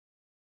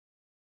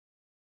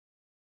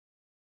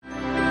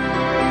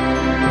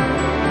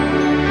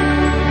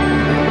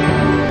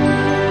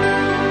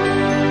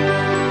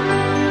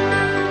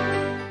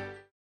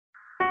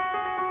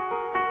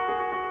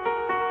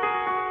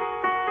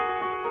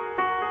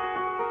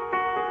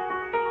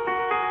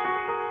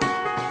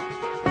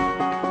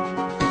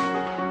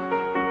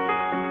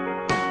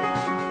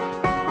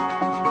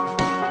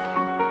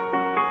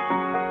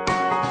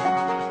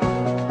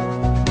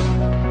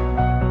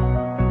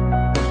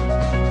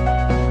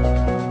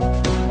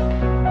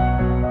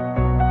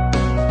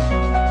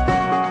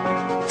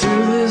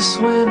this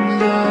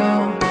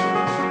window,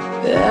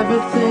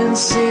 everything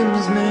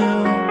seems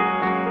new.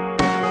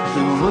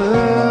 The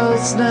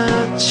world's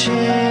not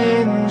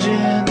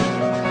changing,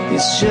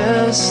 it's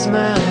just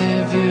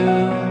my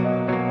view.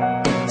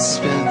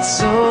 Spent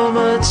so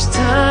much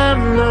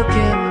time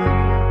looking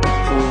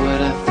for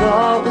what I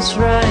thought was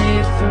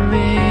right for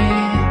me,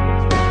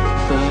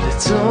 but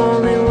it's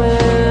only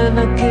when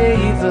I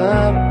gave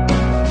up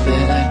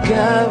that I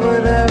got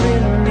what I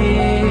really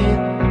need.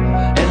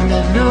 And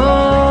I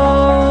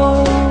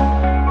know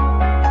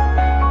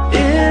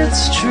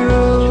it's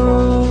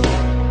true.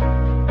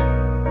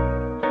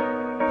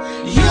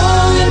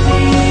 You're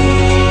the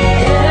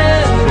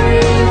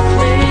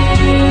everything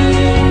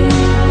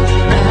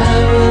I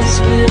was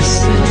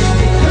missing.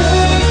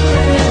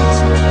 Perfect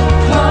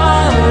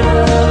part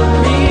of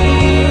me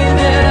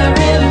that I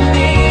really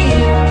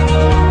need.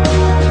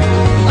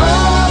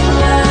 All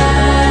I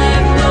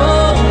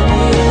know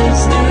is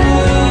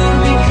new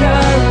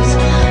because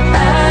I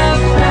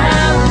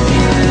found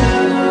you.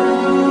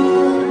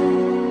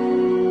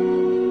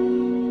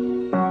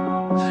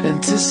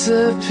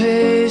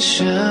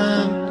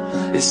 Anticipation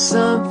is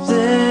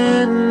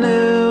something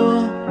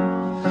new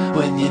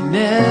when you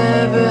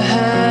never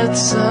had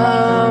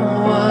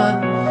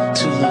someone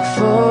to look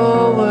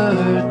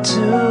forward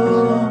to.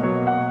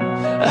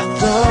 I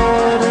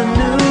thought I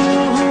knew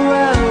who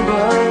I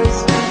was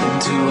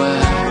and who I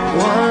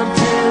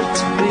wanted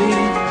to be,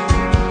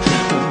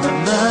 but my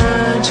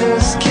mind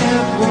just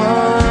kept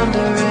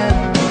wandering,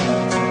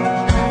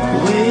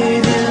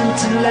 waiting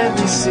to let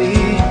me see.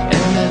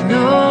 And I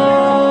know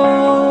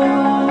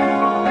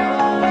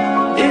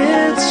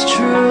it's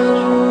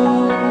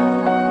true,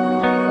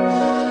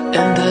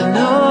 and I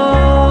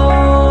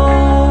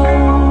know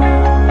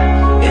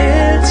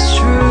it's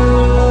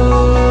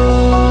true.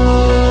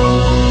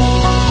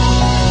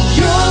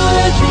 You're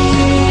the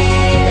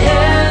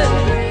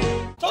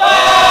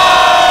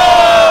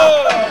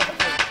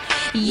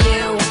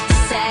You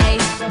say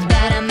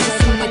that I'm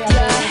messing with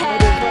your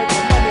head.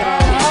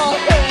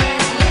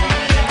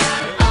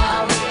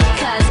 All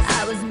because I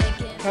was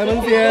making. 开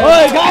门姐，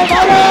喂，开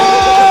门了！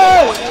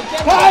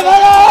开门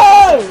了！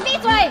闭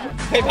嘴！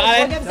可以爬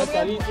嘞，小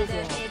意思先，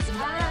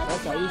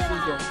小意思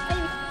先。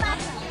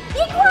一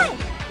块。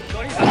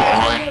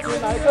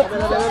来一个，别！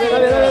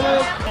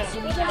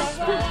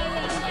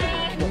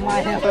妈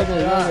呀，快点，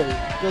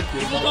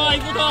一副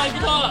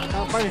脱，那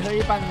帮你喝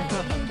一半。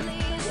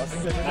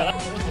来了，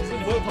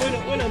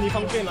为了你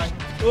方便来。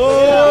哦。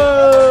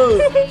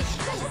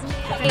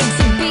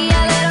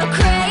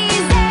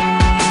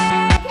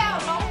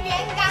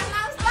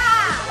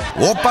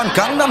오빤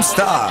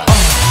강남스타일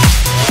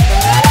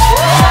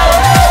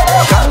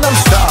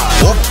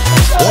강남스타일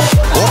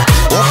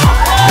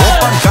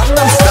오빤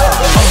강남스타일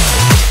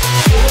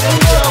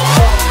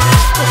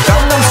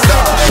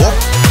강남스타일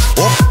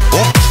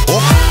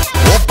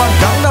오빤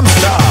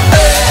강남스타일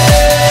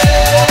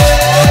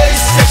Hey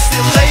sexy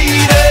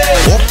lady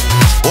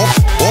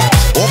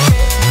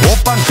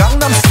오빤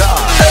강남스타일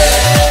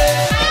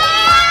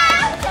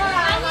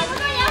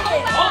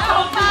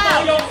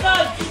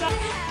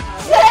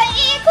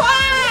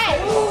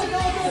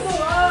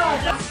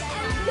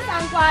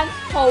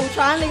口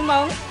传柠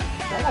檬，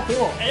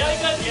还要一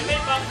个姐妹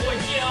帮我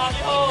接啊，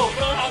最后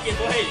不让她给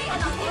多黑。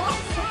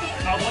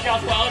老婆家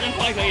出来2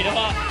块可以的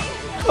话。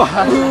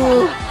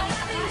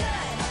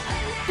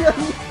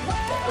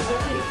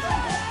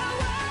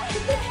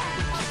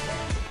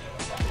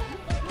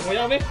我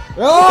要没？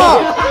要，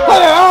快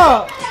点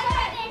啊！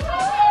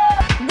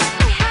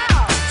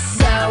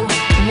 So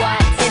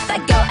what if I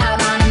go out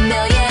on a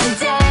million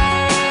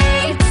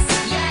dates?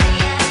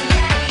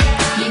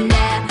 You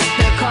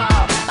never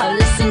call or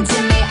listen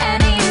to me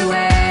anyway.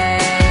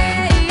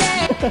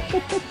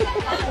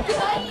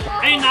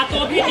 哎，拿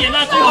多批点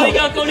了，最后一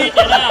个够力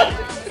点了，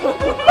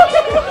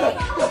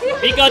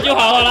一个就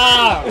好了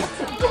啦。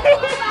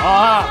好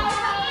啊。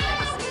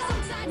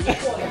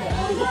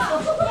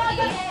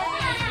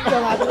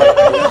干嘛？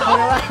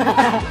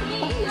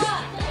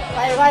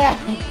快呀！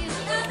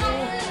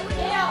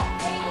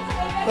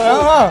怎样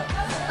啊？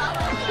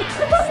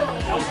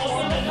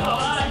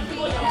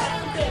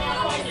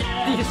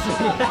第10。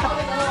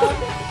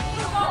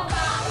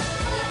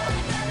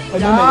很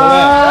美的。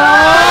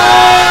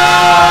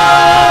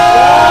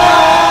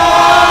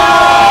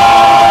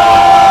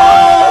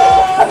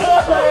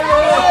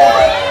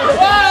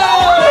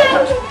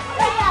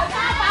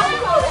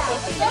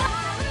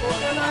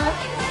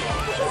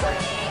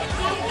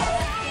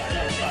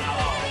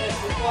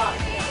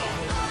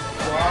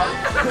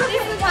第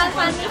4团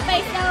团你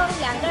背要2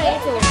个人一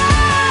组。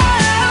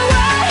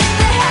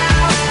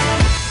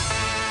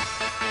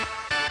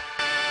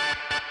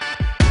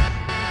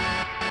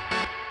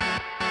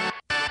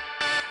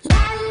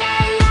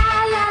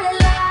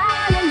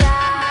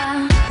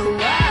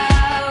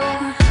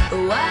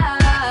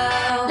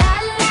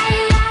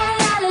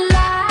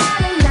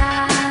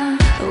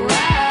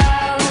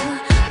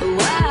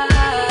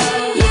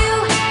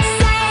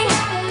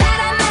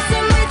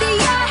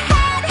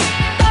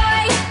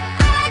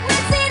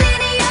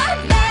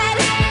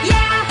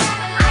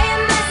I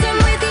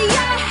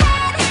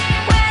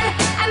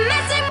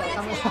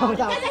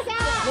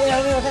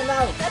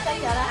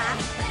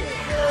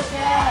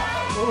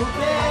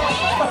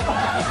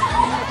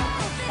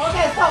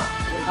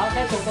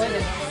再走多一点。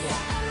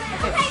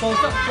OK， 手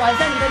转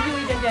向你的右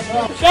一点点。不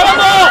要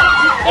动，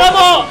不要动。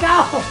高，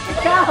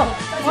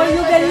我右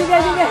边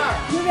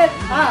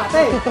啊，对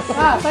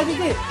啊，塞进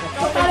去，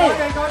大力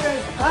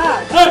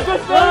啊，这个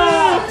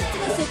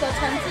水果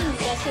沉进你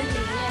的身体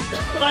里面，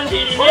身体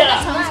里面啊。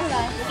冲出来。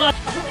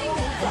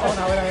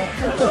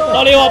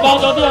周丽，我帮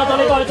兄弟啊，周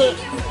丽不好意思。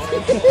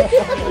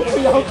不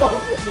要动，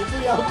你不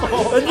要动，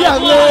很痒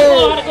嘞。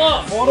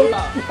我都打。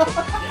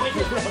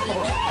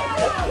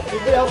你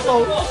不要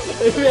动，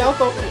你不要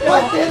动，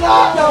快点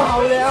啦！要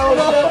好了，不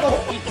要动。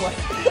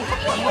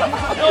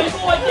有一个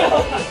歪掉。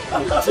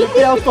你不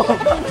要动，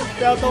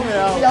不要动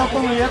了，不要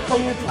动了，越动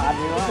越惨了。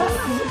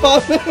宝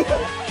贝。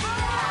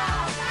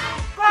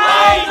快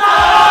走！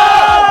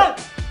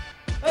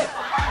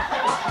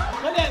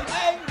快点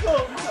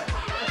，ankle。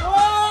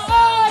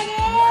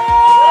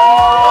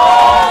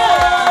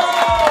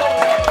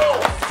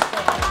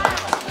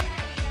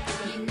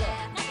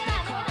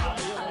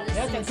你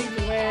要讲清楚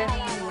呗。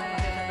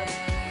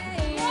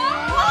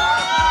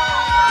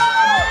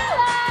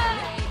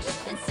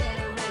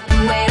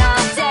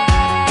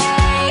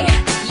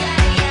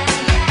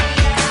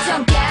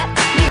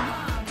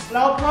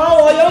老婆，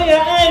我永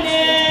远爱你。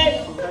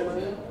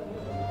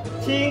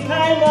请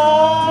开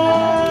门。